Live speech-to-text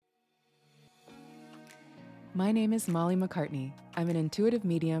My name is Molly McCartney. I'm an intuitive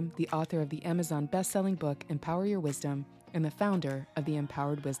medium, the author of the Amazon best-selling book, Empower Your Wisdom, and the founder of the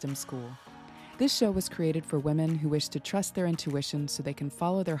Empowered Wisdom School. This show was created for women who wish to trust their intuition so they can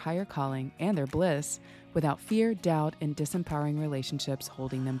follow their higher calling and their bliss without fear, doubt, and disempowering relationships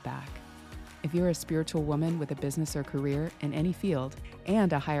holding them back. If you're a spiritual woman with a business or career in any field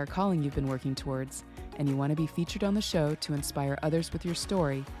and a higher calling you've been working towards, and you want to be featured on the show to inspire others with your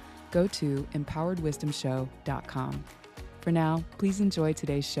story, go to empoweredwisdomshow.com. For now, please enjoy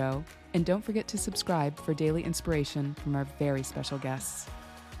today's show, and don't forget to subscribe for daily inspiration from our very special guests.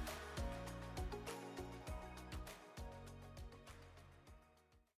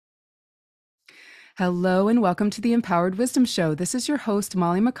 Hello and welcome to the Empowered Wisdom Show. This is your host,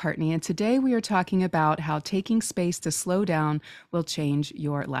 Molly McCartney, and today we are talking about how taking space to slow down will change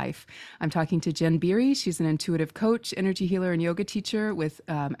your life. I'm talking to Jenn Bieri. She's an intuitive coach, energy healer, and yoga teacher or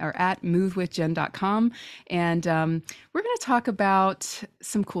at movewithjen.com. And we're going to talk about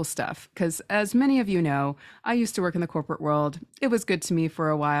some cool stuff because, as many of you know, I used to work in the corporate world. It was good to me for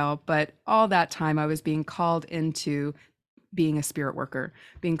a while, but all that time I was being called into being a spirit worker,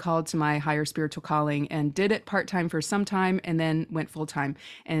 being called to my higher spiritual calling, and did it part-time for some time and then went full-time.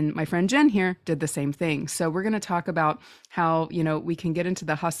 And my friend Jenn here did the same thing. So we're going to talk about how, we can get into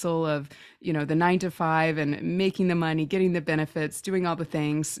the hustle of, the 9 to 5 and making the money, getting the benefits, doing all the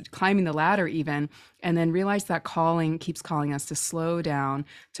things, climbing the ladder even, and then realize that calling keeps calling us to slow down,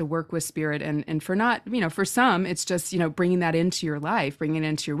 to work with spirit. And for not, for some, it's just, bringing that into your life, bringing it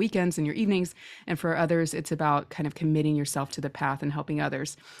into your weekends and your evenings. And for others, it's about kind of committing yourself to the path and helping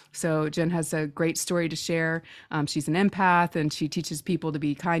others. So Jenn has a great story to share. She's an empath and she teaches people to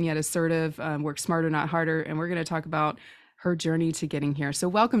be kind yet assertive, work smarter, not harder. And we're going to talk about her journey to getting here. So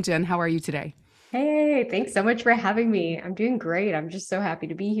welcome, Jenn. How are you today? Hey, thanks so much for having me. I'm doing great. I'm just so happy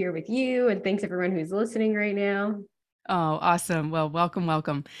to be here with you. And thanks everyone who's listening right now. Oh, awesome. Well, welcome,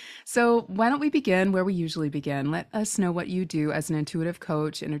 welcome. So why don't we begin where we usually begin? Let us know what you do as an intuitive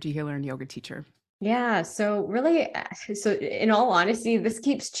coach, energy healer, and yoga teacher. Yeah, so really, so in all honesty, this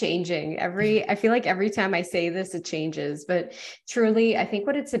keeps changing. I feel like every time I say this, it changes. But truly, I think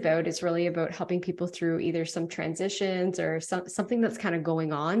what it's about is really about helping people through either some transitions or something that's kind of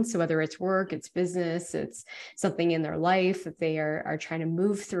going on. So whether it's work, it's business, it's something in their life that they are trying to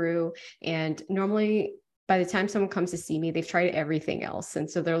move through. And normally, by the time someone comes to see me, they've tried everything else. And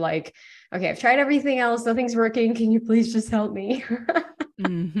so they're like, okay, I've tried everything else. Nothing's working. Can you please just help me?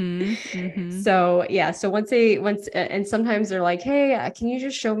 Mm-hmm. Mm-hmm. So yeah, so and sometimes they're like, hey, can you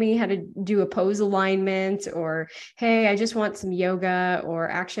just show me how to do a pose alignment? Or, hey, I just want some yoga, or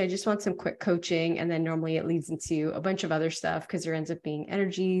actually I just want some quick coaching. And then normally it leads into a bunch of other stuff because there ends up being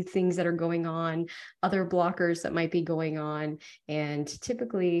energy things that are going on, other blockers that might be going on. And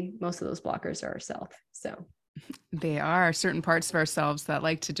typically most of those blockers are ourselves. So They are certain parts of ourselves that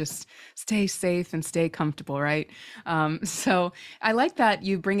like to just stay safe and stay comfortable, right? So I like that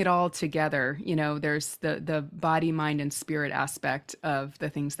you bring it all together. There's the body, mind, and spirit aspect of the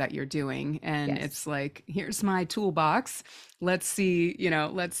things that you're doing, and yes. it's like, here's my toolbox. Let's see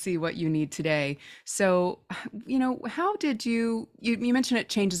what you need today. So, how did you mentioned it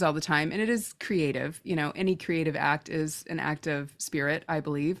changes all the time and it is creative. Any creative act is an act of spirit, I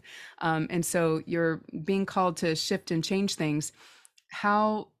believe. And so you're being called to shift and change things.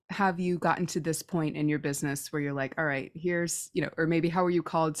 How have you gotten to this point in your business where you're like, all right, or maybe how were you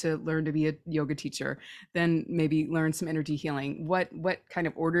called to learn to be a yoga teacher, then maybe learn some energy healing? What kind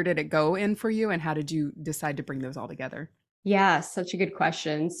of order did it go in for you, and how did you decide to bring those all together? Yeah, such a good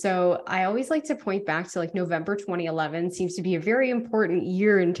question. So I always like to point back to like November 2011 seems to be a very important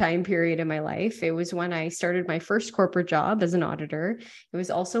year and time period in my life. It was when I started my first corporate job as an auditor. It was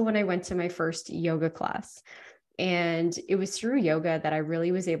also when I went to my first yoga class. And it was through yoga that I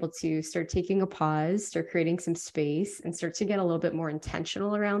really was able to start taking a pause, start creating some space, and start to get a little bit more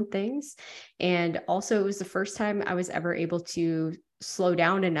intentional around things. And also, it was the first time I was ever able to slow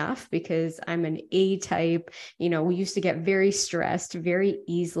down enough because I'm an A type. We used to get very stressed very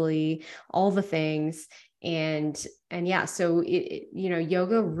easily, all the things. And yeah, so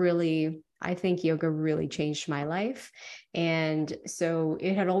yoga really, I think yoga really changed my life. And so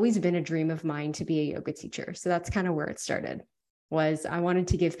it had always been a dream of mine to be a yoga teacher. So that's kind of where it started. Was I wanted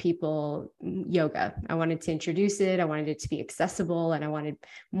to give people yoga. I wanted to introduce it. I wanted it to be accessible, and I wanted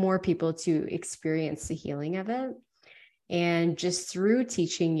more people to experience the healing of it. And just through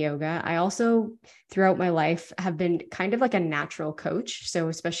teaching yoga, I also, throughout my life, have been kind of like a natural coach. So,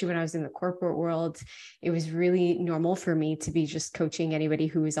 especially when I was in the corporate world, it was really normal for me to be just coaching anybody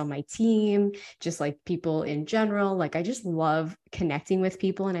who was on my team, just like people in general. Like, I just love connecting with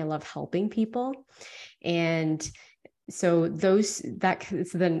people and I love helping people. And so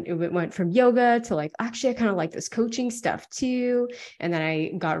then it went from yoga to like, actually, I kind of like this coaching stuff too. And then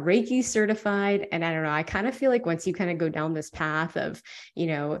I got Reiki certified. And I don't know, I kind of feel like once you kind of go down this path of,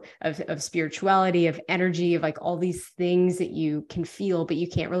 of spirituality, of energy, of like all these things that you can feel, but you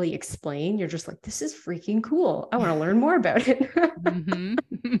can't really explain, you're just like, this is freaking cool. I want to learn more about it. Hmm.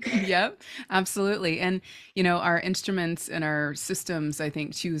 Yep, absolutely. And, our instruments and our systems, I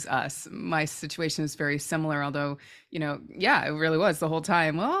think, choose us. My situation is very similar, although, yeah, it really was the whole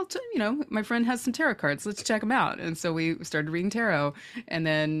time. Well, my friend has some tarot cards. Let's check them out. And so we started reading tarot. And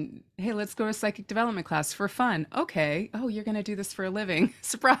then, hey, let's go to psychic development class for fun. Okay. Oh, you're going to do this for a living.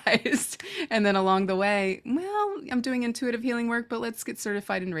 Surprised. And then along the way, well, I'm doing intuitive healing work, but let's get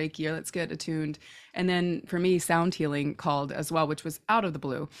certified in Reiki or let's get attuned. And then for me, sound healing called as well, which was out of the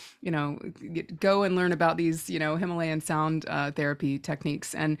blue. Go and learn about these, Himalayan sound therapy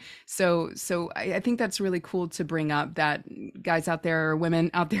techniques. And so I think that's really cool to bring up that guys out there or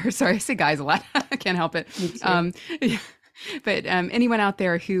women out there. Sorry, I say guys a lot. I can't help it. Me too. Yeah. But anyone out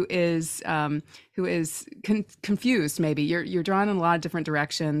there who is confused, maybe you're drawn in a lot of different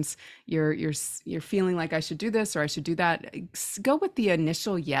directions. You're feeling like I should do this or I should do that. Go with the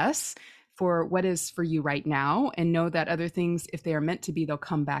initial yes for what is for you right now, and know that other things, if they are meant to be, they'll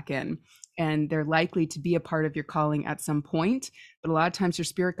come back in, and they're likely to be a part of your calling at some point. But a lot of times, your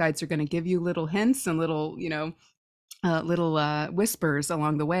spirit guides are going to give you little hints and little whispers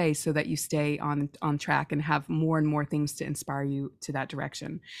along the way so that you stay on track and have more and more things to inspire you to that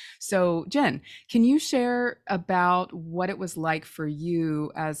direction. So Jenn, can you share about what it was like for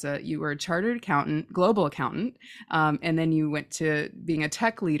you you were a chartered accountant, global accountant, and then you went to being a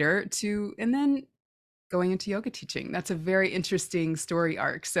tech leader and then going into yoga teaching? That's a very interesting story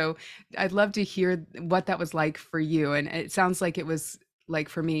arc. So I'd love to hear what that was like for you. And it sounds like it was like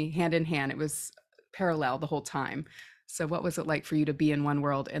for me, hand in hand, it was parallel the whole time. So what was it like for you to be in one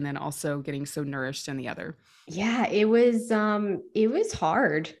world and then also getting so nourished in the other? Yeah, it was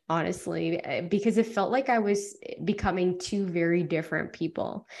hard, honestly, because it felt like I was becoming two very different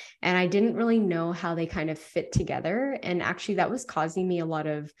people, and I didn't really know how they kind of fit together. And actually that was causing me a lot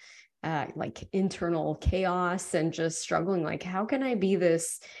of like internal chaos and just struggling, like, how can I be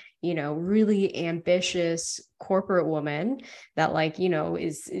this, really ambitious corporate woman that, like,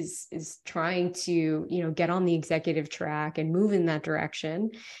 is trying to, get on the executive track and move in that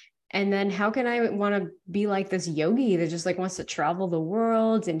direction. And then how can I want to be like this yogi that just like wants to travel the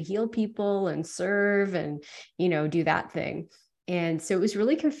world and heal people and serve and, do that thing. And so it was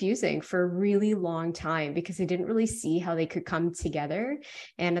really confusing for a really long time because I didn't really see how they could come together.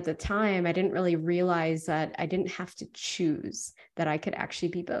 And at the time, I didn't really realize that I didn't have to choose, that I could actually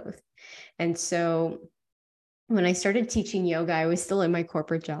be both. And so when I started teaching yoga, I was still in my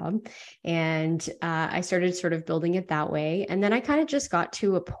corporate job, and I started sort of building it that way. And then I kind of just got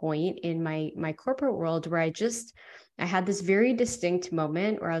to a point in my corporate world where I had this very distinct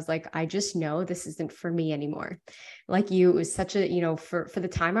moment where I was like, I just know this isn't for me anymore. Like you, it was such a, for the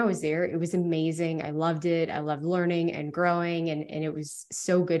time I was there, it was amazing. I loved it. I loved learning and growing, and it was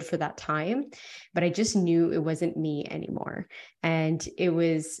so good for that time. But I just knew it wasn't me anymore. And it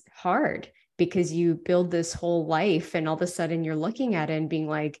was hard because you build this whole life and all of a sudden you're looking at it and being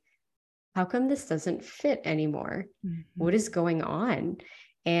like, how come this doesn't fit anymore? Mm-hmm. What is going on?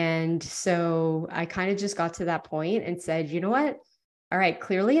 And so I kind of just got to that point and said, you know what? All right,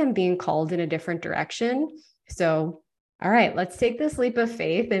 clearly I'm being called in a different direction. So, all right, let's take this leap of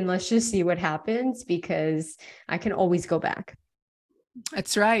faith and let's just see what happens, because I can always go back.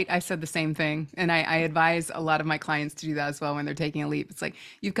 That's right. I said the same thing. And I advise a lot of my clients to do that as well when they're taking a leap. It's like,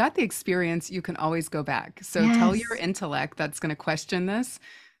 you've got the experience, you can always go back. So tell your Yes. intellect that's going to question this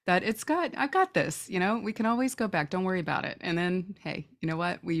that I got this, we can always go back. Don't worry about it. And then, hey, you know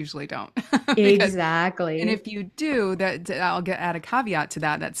what? We usually don't. Because and Exactly. if you do, I'll add a caveat to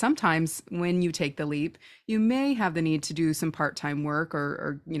that, that sometimes when you take the leap, you may have the need to do some part-time work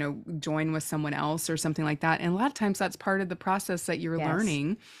or join with someone else or something like that. And a lot of times that's part of the process that you're Yes.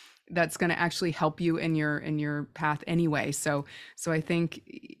 learning that's going to actually help you in your path anyway. So I think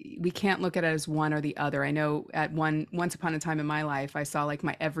we can't look at it as one or the other. I know once upon a time in my life, I saw like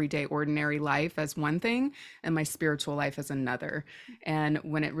my everyday ordinary life as one thing and my spiritual life as another. And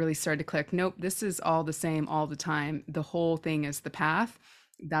when it really started to click, nope, this is all the same all the time. The whole thing is the path.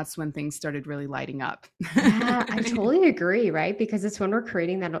 That's when things started really lighting up. Yeah, I totally agree, right? Because it's when we're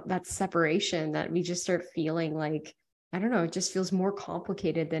creating that separation that we just start feeling like, I don't know, it just feels more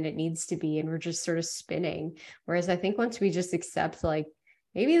complicated than it needs to be, and we're just sort of spinning. Whereas I think once we just accept, like,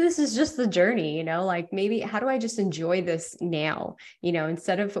 maybe this is just the journey, like maybe how do I just enjoy this now,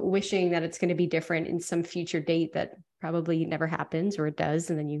 instead of wishing that it's going to be different in some future date that probably never happens, or it does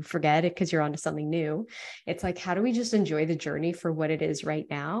and then you forget it because you're onto something new. It's like, how do we just enjoy the journey for what it is right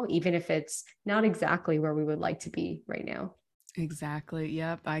now, even if it's not exactly where we would like to be right now? Exactly.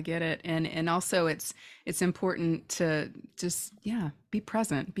 Yep, I get it. And also it's important to just yeah, be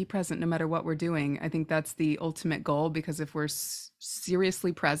present. Be present no matter what we're doing. I think that's the ultimate goal because if we're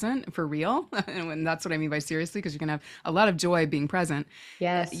seriously present for real, and that's what I mean by seriously because you're going to have a lot of joy being present.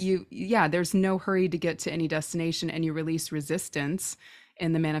 Yes. You yeah, there's no hurry to get to any destination and you release resistance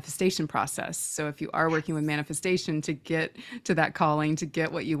in the manifestation process. So if you are working with manifestation to get to that calling, to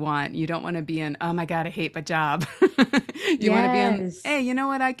get what you want, you don't want to be in, oh my God, I hate my job. You want to be in, Yes. hey, you know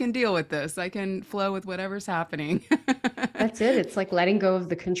what? I can deal with this. I can flow with whatever's happening. That's it. It's like letting go of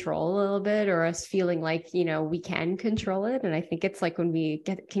the control a little bit, or us feeling like, we can control it. And I think it's like when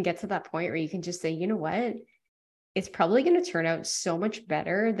can get to that point where you can just say, you know what? It's probably going to turn out so much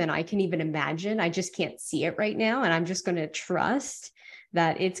better than I can even imagine. I just can't see it right now. And I'm just going to trust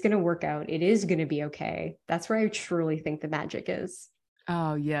that it's going to work out. It is going to be okay. That's where I truly think the magic is.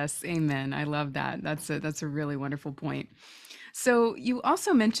 Oh, yes. Amen. I love that. That's a really wonderful point. So you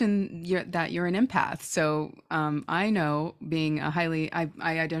also mentioned that you're an empath. So I know being I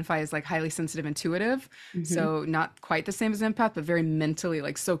identify as like highly sensitive, intuitive. Mm-hmm. So not quite the same as empath, but very mentally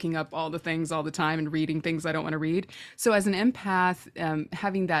like soaking up all the things all the time and reading things I don't want to read. So as an empath,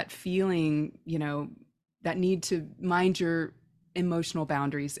 having that feeling, that need to mind your emotional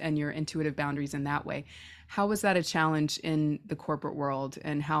boundaries and your intuitive boundaries in that way. How was that a challenge in the corporate world,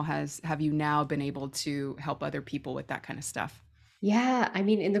 and have you now been able to help other people with that kind of stuff? Yeah, I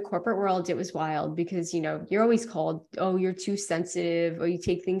mean, in the corporate world, it was wild because, you're always called, oh, you're too sensitive, oh, you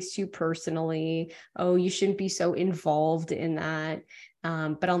take things too personally, oh, you shouldn't be so involved in that.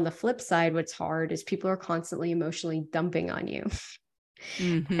 But on the flip side, what's hard is people are constantly emotionally dumping on you.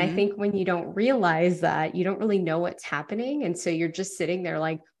 And I Mm-hmm. think when you don't realize that, you don't really know what's happening. And so you're just sitting there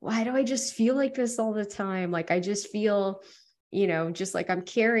like, why do I just feel like this all the time? Like, I just feel, just like I'm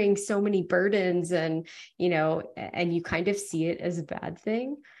carrying so many burdens, and you kind of see it as a bad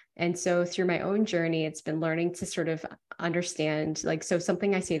thing. And so through my own journey, it's been learning to sort of understand, like, so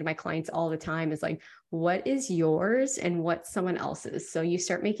something I say to my clients all the time is like, what is yours and what's someone else's? So you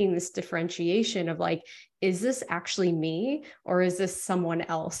start making this differentiation of like, is this actually me, or is this someone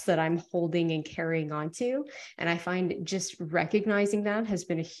else that I'm holding and carrying on to? And I find just recognizing that has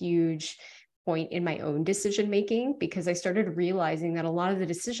been a huge point in my own decision making, because I started realizing that a lot of the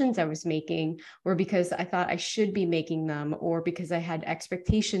decisions I was making were because I thought I should be making them, or because I had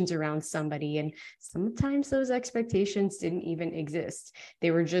expectations around somebody. And sometimes those expectations didn't even exist. They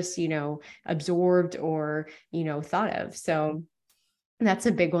were just, absorbed or, thought of. So that's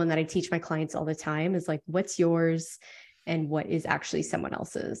a big one that I teach my clients all the time is like, what's yours and what is actually someone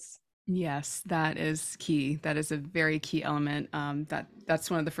else's? Yes, that is key. That is a very key element. That's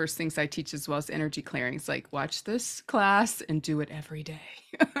one of the first things I teach as well as energy clearing. It's like watch this class and do it every day.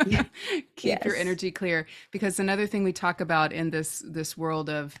 Yeah. Keep your Yes. energy clear because another thing we talk about in this world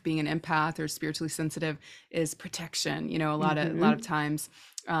of being an empath or spiritually sensitive is protection. A lot of Mm-hmm. times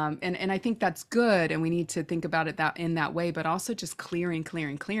and I think that's good, and we need to think about it that in that way, but also just clearing,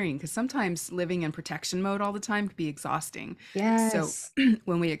 because sometimes living in protection mode all the time can be exhausting. So Yes.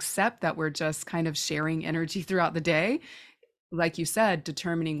 when we accept that we're just kind of sharing energy throughout the day, like you said,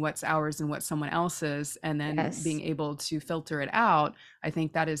 determining what's ours and what someone else's, and then being Yes. able to filter it out, I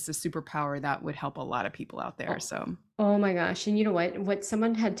think that is the superpower that would help a lot of people out there. Oh, So, oh my gosh. And you know what? What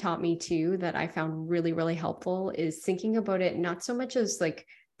someone had taught me too that I found really, really helpful is thinking about it not so much as like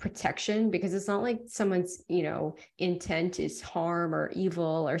protection, because it's not like someone's, intent is harm or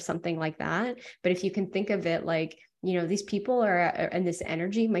evil or something like that. But if you can think of it like, these people and this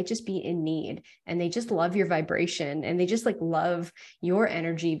energy might just be in need, and they just love your vibration, and they just like love your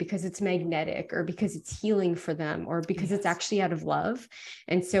energy because it's magnetic, or because it's healing for them, or because it's yes. actually out of love.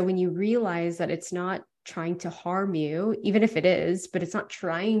 And so when you realize that it's not trying to harm you, even if it is, but it's not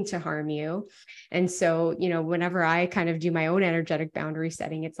trying to harm you. And so, whenever I kind of do my own energetic boundary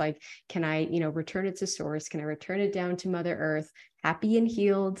setting, it's like, can I, return it to source? Can I return it down to Mother Earth, happy and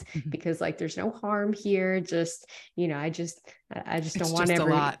healed? Because like there's no harm here. Just, I just don't It's want just a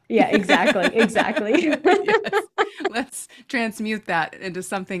every, lot. yeah, exactly, exactly. Yes. Let's transmute that into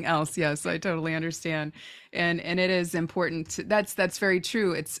something else. Yes, I totally understand. And it is important that's very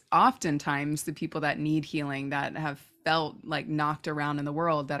true. It's oftentimes the people that need healing that have felt like knocked around in the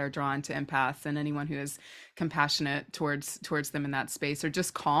world that are drawn to empaths, and anyone who is compassionate towards them in that space, or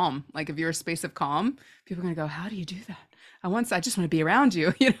just calm. Like if you're a space of calm, people are going to go, "How do you do that?" I just want to be around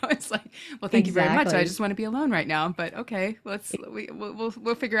you. It's like, well, thank you very much. I Exactly. just want to be alone right now. But okay,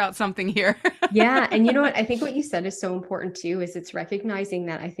 we'll figure out something here. Yeah. And you know what? I think what you said is so important too, is it's recognizing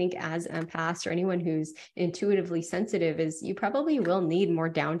that I think as empaths or anyone who's intuitively sensitive is you probably will need more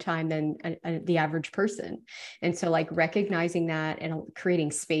downtime than the average person. And so like recognizing that and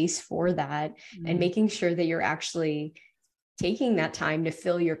creating space for that and Mm, making sure that you're actually taking that time to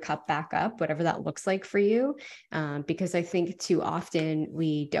fill your cup back up, whatever that looks like for you. Because I think too often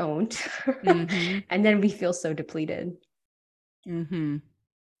we don't. mm-hmm. And then we feel so depleted. Mm-hmm.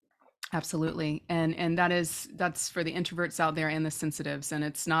 Absolutely. And that's for the introverts out there and the sensitives. And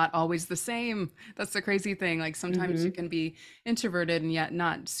it's not always the same. That's the crazy thing. Like sometimes you Mm-hmm. can be introverted and yet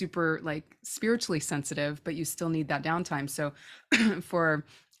not super like spiritually sensitive, but you still need that downtime. So for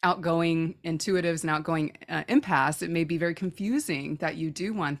outgoing intuitives and outgoing empaths, it may be very confusing that you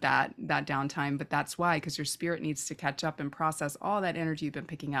do want that downtime, but that's why, because your spirit needs to catch up and process all that energy you've been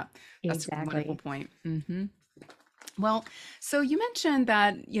picking up. That's a wonderful Exactly. point. Well, so you mentioned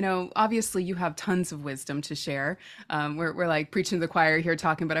that, obviously you have tons of wisdom to share. We're like preaching to the choir here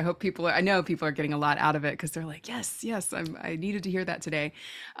talking, but I know people are getting a lot out of it because they're like, yes, yes, I needed to hear that today.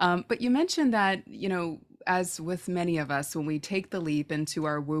 But you mentioned that, as with many of us, when we take the leap into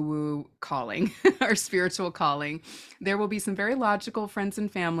our woo woo calling, our spiritual calling, there will be some very logical friends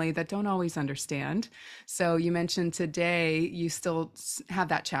and family that don't always understand. So you mentioned today you still have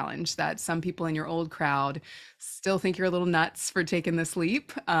that challenge that some people in your old crowd still think you're a little nuts for taking this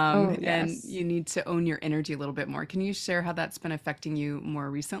leap. Oh, And yes. you need to own your energy a little bit more. Can you share how that's been affecting you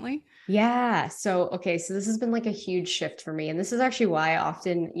more recently? Yeah. So, okay. So this has been like a huge shift for me. And this is actually why I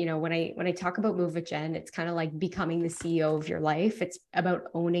often, when I talk about Move with Jen, it's kind of like becoming the CEO of your life. It's about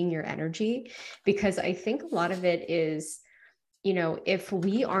owning your energy because I think a lot of it is, if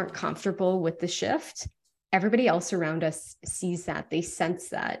we aren't comfortable with the shift, everybody else around us sees that, they sense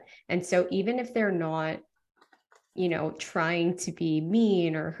that. And so even if they're not, trying to be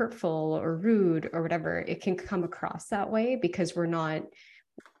mean or hurtful or rude or whatever, it can come across that way because we're not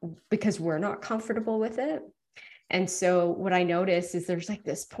comfortable with it. And so what I noticed is there's like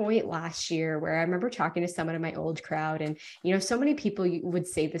this point last year where I remember talking to someone in my old crowd and, so many people would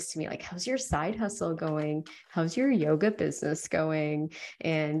say this to me, like, how's your side hustle going? How's your yoga business going?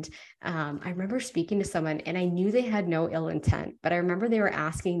 And I remember speaking to someone and I knew they had no ill intent, but I remember they were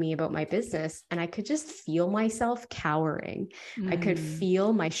asking me about my business and I could just feel myself cowering. I could Mm,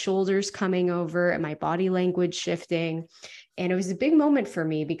 feel my shoulders coming over and my body language shifting. And it was a big moment for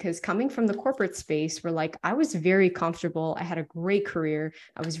me because coming from the corporate space where like I was very comfortable, I had a great career,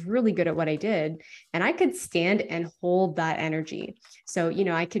 I was really good at what I did, and I could stand and hold that energy. So,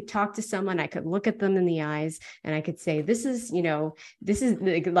 I could talk to someone, I could look at them in the eyes and I could say, this is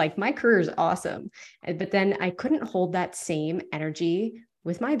like my career is awesome. But then I couldn't hold that same energy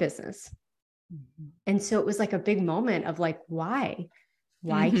with my business. And so it was like a big moment of like, why?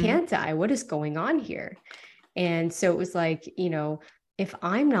 Why mm-hmm. can't I? What is going on here? And so it was like, if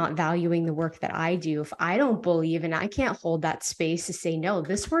I'm not valuing the work that I do, if I don't believe and I can't hold that space to say, no,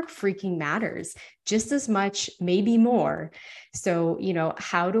 this work freaking matters just as much, maybe more. So,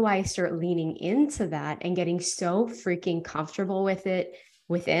 how do I start leaning into that and getting so freaking comfortable with it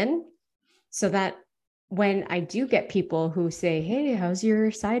within so that when I do get people who say, hey, how's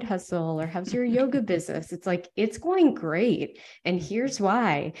your side hustle or how's your yoga business? It's like, it's going great. And here's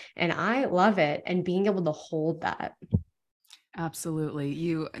why. And I love it. And being able to hold that.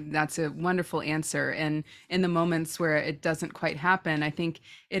 Absolutely. That's a wonderful answer. And in the moments where it doesn't quite happen, I think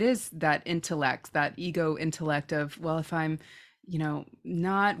it is that intellect, that ego intellect of, well, if I'm,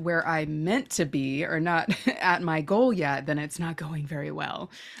 not where I meant to be or not at my goal yet, then it's not going very well.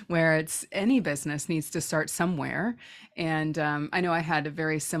 Where it's any business needs to start somewhere. And I know I had a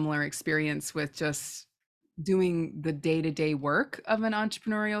very similar experience with just doing the day-to-day work of an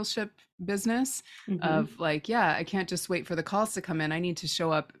entrepreneurship business Mm-hmm. of like, yeah, I can't just wait for the calls to come in. I need to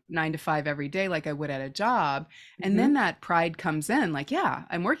show up 9 to 5 every day like I would at a job. And then Mm-hmm. that pride comes in like, yeah,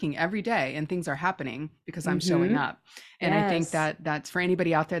 I'm working every day and things are happening because I'm showing Mm-hmm. up. And I think Yes. that that's for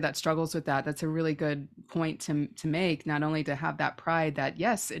anybody out there that struggles with that, that's a really good point to make, not only to have that pride that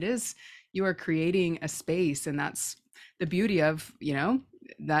yes, it is, you are creating a space, and that's the beauty of,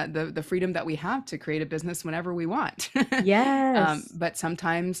 that the freedom that we have to create a business whenever we want. Yes. But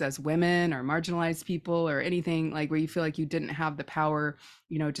sometimes as women or marginalized people or anything like where you feel like you didn't have the power,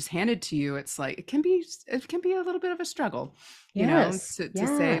 just handed to you, it's like it can be a little bit of a struggle, Yes. to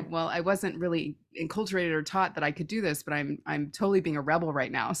say, Yeah. well, I wasn't really enculturated or taught that I could do this, but I'm totally being a rebel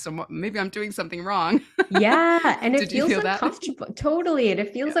right now. So maybe I'm doing something wrong. Yeah. And it Did you feels feel that? uncomfortable. Totally. And it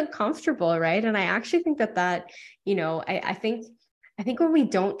Yeah. feels uncomfortable. Right. And I actually think I think when we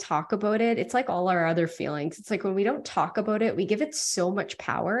don't talk about it, it's like all our other feelings. It's like when we don't talk about it, we give it so much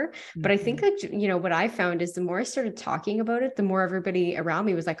power. But I think Mhm. that, what I found is the more I started talking about it, the more everybody around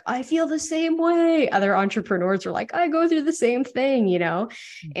me was like, I feel the same way. Other entrepreneurs were like, I go through the same thing.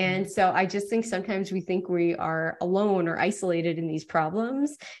 And Mhm. so I just think sometimes we think we are alone or isolated in these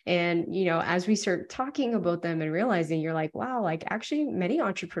problems. And, as we start talking about them and realizing, you're like, wow, like actually many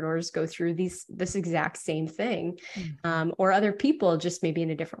entrepreneurs go through this exact same thing, Mhm. or other people, just maybe in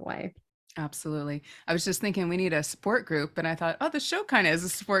a different way. Absolutely. I was just thinking we need a support group, and I thought, oh, the show kind of is a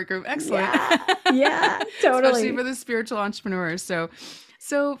support group. Excellent. Yeah. Yeah, Especially for totally. the spiritual entrepreneurs.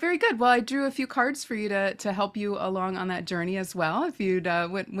 So very good. Well, I drew a few cards for you to help you along on that journey as well. If you'd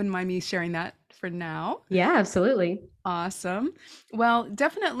wouldn't mind me sharing that for now. Yeah, absolutely. Awesome. Well,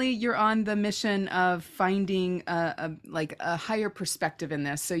 definitely you're on the mission of finding a higher perspective in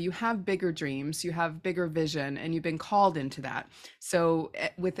this. So you have bigger dreams, you have bigger vision, and you've been called into that. So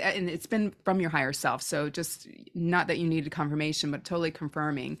and it's been from your higher self. So just not that you needed confirmation, but totally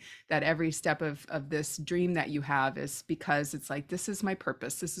confirming that every step of this dream that you have is because it's like, this is my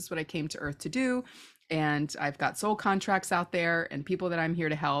purpose. This is what I came to earth to do. And I've got soul contracts out there and people that I'm here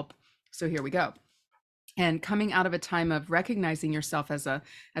to help. So here we go. And coming out of a time of recognizing yourself as a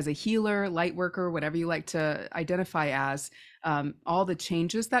healer, light worker, whatever you like to identify as, all the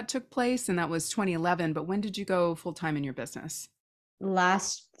changes that took place, and that was 2011. But when did you go full time in your business? It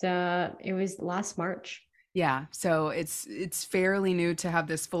was last March. Yeah, so it's fairly new to have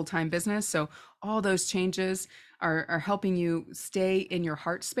this full time business. So all those changes are helping you stay in your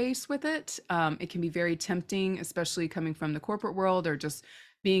heart space with it. It can be very tempting, especially coming from the corporate world or just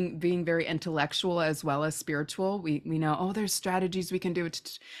being very intellectual as well as spiritual. We know, oh, there's strategies we can do.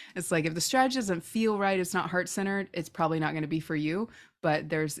 It's like if the strategy doesn't feel right, it's not heart centered, it's probably not going to be for you. But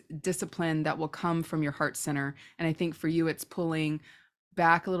there's discipline that will come from your heart center, and I think for you, it's pulling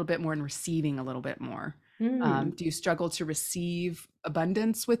back a little bit more and receiving a little bit more. Hmm. Do you struggle to receive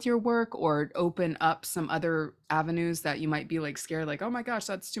abundance with your work or open up some other avenues that you might be like scared, like, oh my gosh,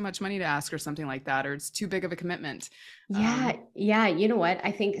 that's too much money to ask or something like that, or it's too big of a commitment? Yeah, yeah. You know what?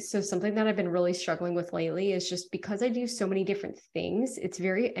 I think so. Something that I've been really struggling with lately is just because I do so many different things,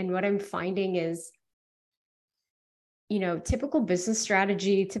 and what I'm finding is, typical business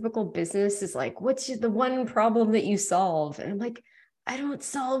strategy, typical business is like, what's the one problem that you solve? And I'm like, I don't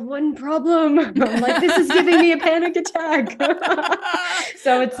solve one problem. I'm like, this is giving me a panic attack.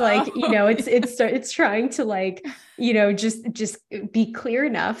 So it's like, Oh, it's trying to like, just be clear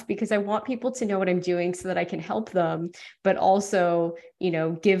enough because I want people to know what I'm doing so that I can help them, but also,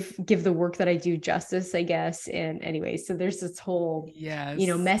 give the work that I do justice, I guess. And anyway, so there's this whole, yes.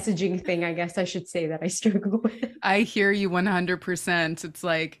 messaging thing, I guess I should say, that I struggle with. I hear you 100%. It's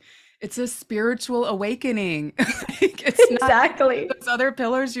like it's a spiritual awakening. Like, it's not Exactly. those other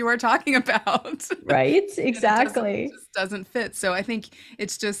pillars you were talking about. Right? And it doesn't Exactly. just doesn't fit. So I think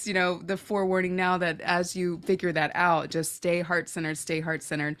it's just, the forewarning now that as you figure that out, just stay heart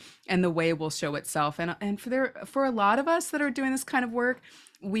centered, and the way will show itself. And for a lot of us that are doing this kind of work,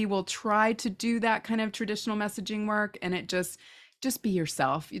 we will try to do that kind of traditional messaging work, and it just be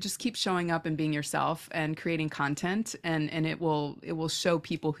yourself. You just keep showing up and being yourself and creating content, and it will show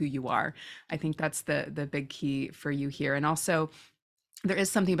people who you are. I think that's the big key for you here. And also, there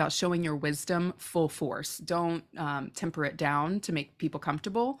is something about showing your wisdom full force. Don't temper it down to make people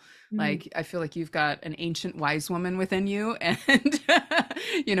comfortable. Mm. Like, I feel like you've got an ancient wise woman within you, and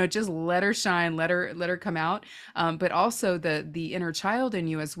just let her shine, let her come out. But also the inner child in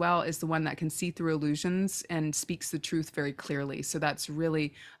you as well is the one that can see through illusions and speaks the truth very clearly. So that's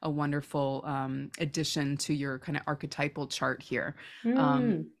really a wonderful addition to your kind of archetypal chart here.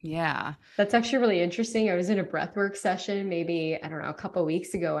 Mm. Yeah. That's actually really interesting. I was in a breathwork session maybe, I don't know, a couple of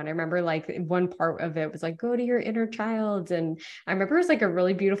weeks ago. And I remember like one part of it was like, go to your inner child. And I remember it was like a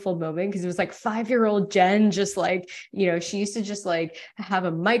really beautiful moment because it was like 5-year-old Jen, just like, she used to just like have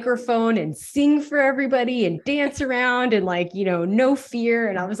a microphone and sing for everybody and dance around and like, no fear.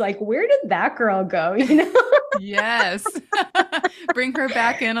 And I was like, where did that girl go? Yes. Bring her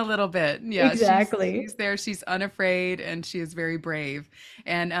back in a little bit. Yeah, Exactly. she's there. She's unafraid and she is very brave.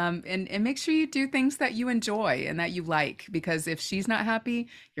 And make sure you do things that you enjoy and that you like, because if she's not happy,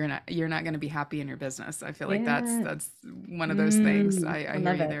 you're not going to be happy in your business. I feel like that's Yeah. that's one of those things. I I hear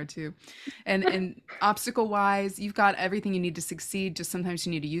love you it. there too. And obstacle wise, you've got everything you need to succeed. Just sometimes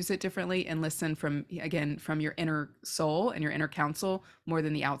you need to use it differently and listen from your inner soul and your inner counsel more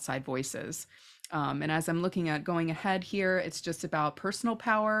than the outside voices. And as I'm looking at going ahead here, it's just about personal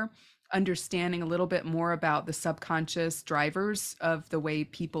power, understanding a little bit more about the subconscious drivers of the way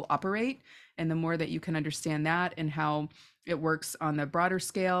people operate. And the more that you can understand that and how it works on the broader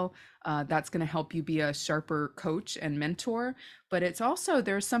scale, that's going to help you be a sharper coach and mentor. But it's also,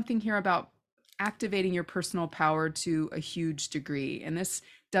 there's something here about activating your personal power to a huge degree. And this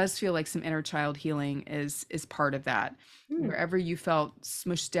does feel like some inner child healing is part of that. Hmm. Wherever you felt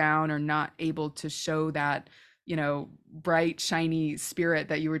smushed down or not able to show that, bright, shiny spirit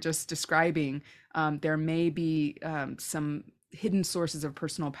that you were just describing, there may be some hidden sources of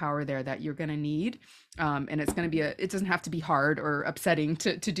personal power there that you're going to need. And it's going to be it doesn't have to be hard or upsetting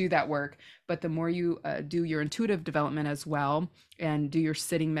to do that work. But the more you do your intuitive development as well and do your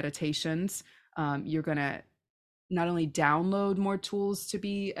sitting meditations, you're going to not only download more tools to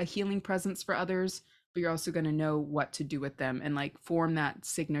be a healing presence for others, but you're also going to know what to do with them and like form that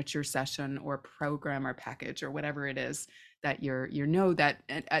signature session or program or package or whatever it is that you know that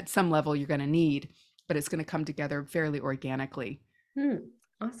at some level you're going to need, but it's going to come together fairly organically. Hmm.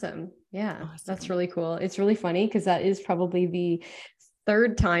 Awesome. Yeah, that's Awesome. really cool. It's really funny because that is probably the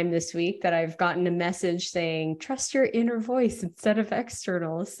third time this week that I've gotten a message saying, trust your inner voice instead of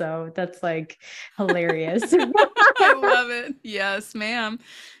external. So that's like hilarious. I love it. Yes, ma'am.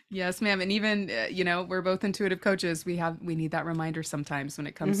 Yes, ma'am. And even, we're both intuitive coaches. We need that reminder sometimes when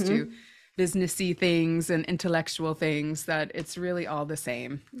it comes to Hmm. businessy things and intellectual things, that it's really all the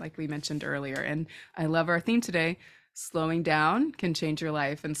same, like we mentioned earlier. And I love our theme today. Slowing down can change your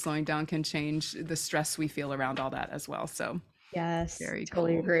life, and slowing down can change the stress we feel around all that as well. So Yes, very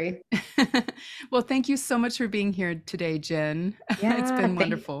totally cool. agree. Well, thank you so much for being here today, Jen. It's Yeah, been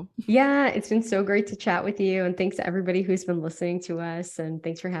wonderful. yeah, it's been so great to chat with you. And thanks to everybody who's been listening to us. And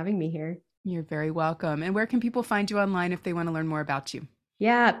thanks for having me here. You're very welcome. And where can people find you online if they want to learn more about you?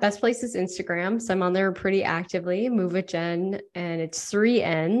 Yeah, best place is Instagram. So I'm on there pretty actively, Move with Jen, and it's 3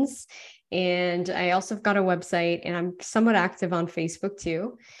 N's. And I also have got a website, and I'm somewhat active on Facebook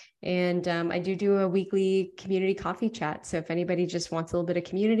too. And I do a weekly community coffee chat. So if anybody just wants a little bit of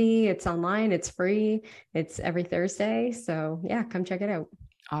community, it's online, it's free, it's every Thursday. So yeah, come check it out.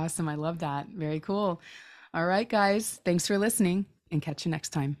 Awesome. I love that. Very cool. All right, guys. Thanks for listening, and catch you next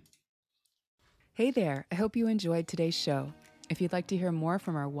time. Hey there. I hope you enjoyed today's show. If you'd like to hear more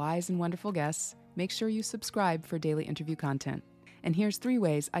from our wise and wonderful guests, make sure you subscribe for daily interview content. And here's 3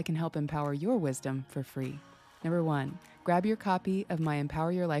 ways I can help empower your wisdom for free. Number 1, grab your copy of my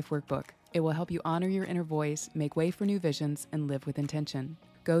Empower Your Life workbook. It will help you honor your inner voice, make way for new visions, and live with intention.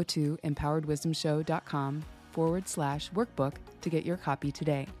 Go to empoweredwisdomshow.com/workbook to get your copy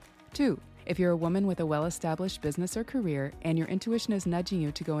today. 2, if you're a woman with a well-established business or career and your intuition is nudging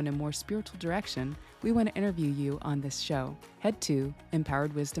you to go in a more spiritual direction, we want to interview you on this show. Head to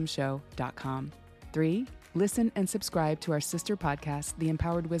empoweredwisdomshow.com. 3, listen and subscribe to our sister podcast, The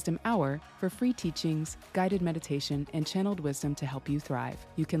Empowered Wisdom Hour, for free teachings, guided meditation, and channeled wisdom to help you thrive.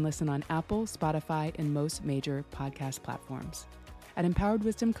 You can listen on Apple, Spotify, and most major podcast platforms. At Empowered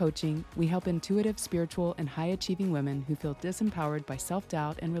Wisdom Coaching, we help intuitive, spiritual, and high-achieving women who feel disempowered by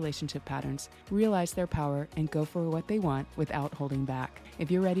self-doubt and relationship patterns realize their power and go for what they want without holding back. If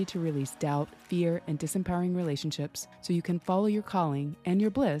you're ready to release doubt, fear, and disempowering relationships so you can follow your calling and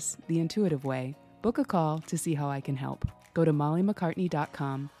your bliss the intuitive way, book a call to see how I can help. Go to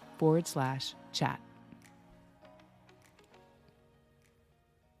mollymccartney.com/chat.